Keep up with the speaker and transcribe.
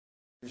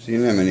Here's the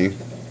anemone,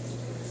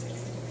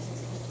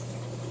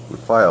 the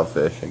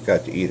filefish. I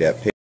got to eat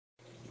that pig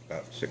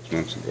about 6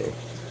 months ago.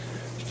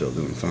 Still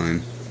doing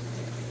fine.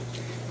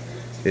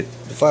 The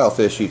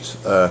filefish eats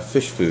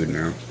fish food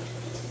now.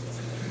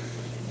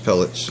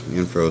 Pellets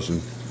and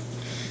frozen.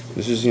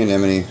 This is the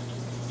anemone.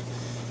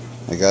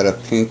 I got a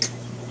pink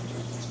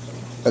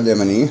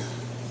anemone.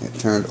 It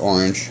turned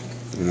orange,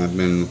 and I've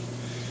been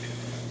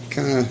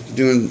kind of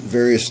doing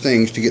various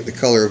things to get the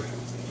color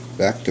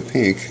back to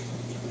pink.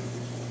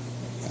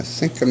 I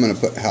think I'm going to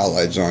put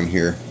halides on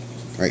here.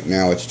 Right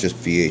now it's just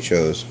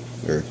VHOs,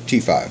 or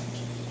T5.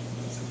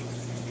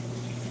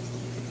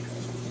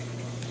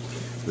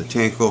 The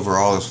tank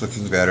overall is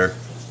looking better.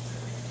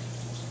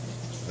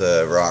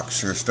 The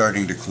rocks are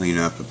starting to clean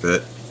up a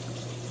bit.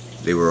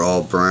 They were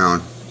all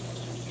brown,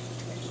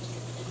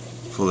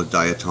 full of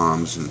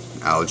diatoms and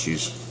algae.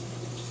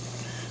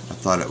 I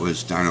thought it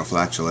was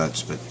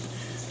dinoflagellates, but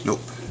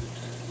nope.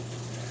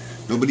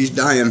 Nobody's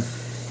dying.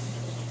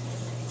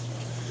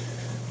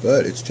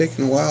 But it's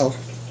taken a while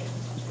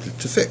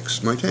to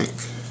fix my tank.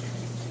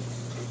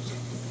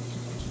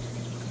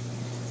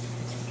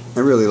 I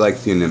really like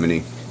the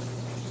anemone.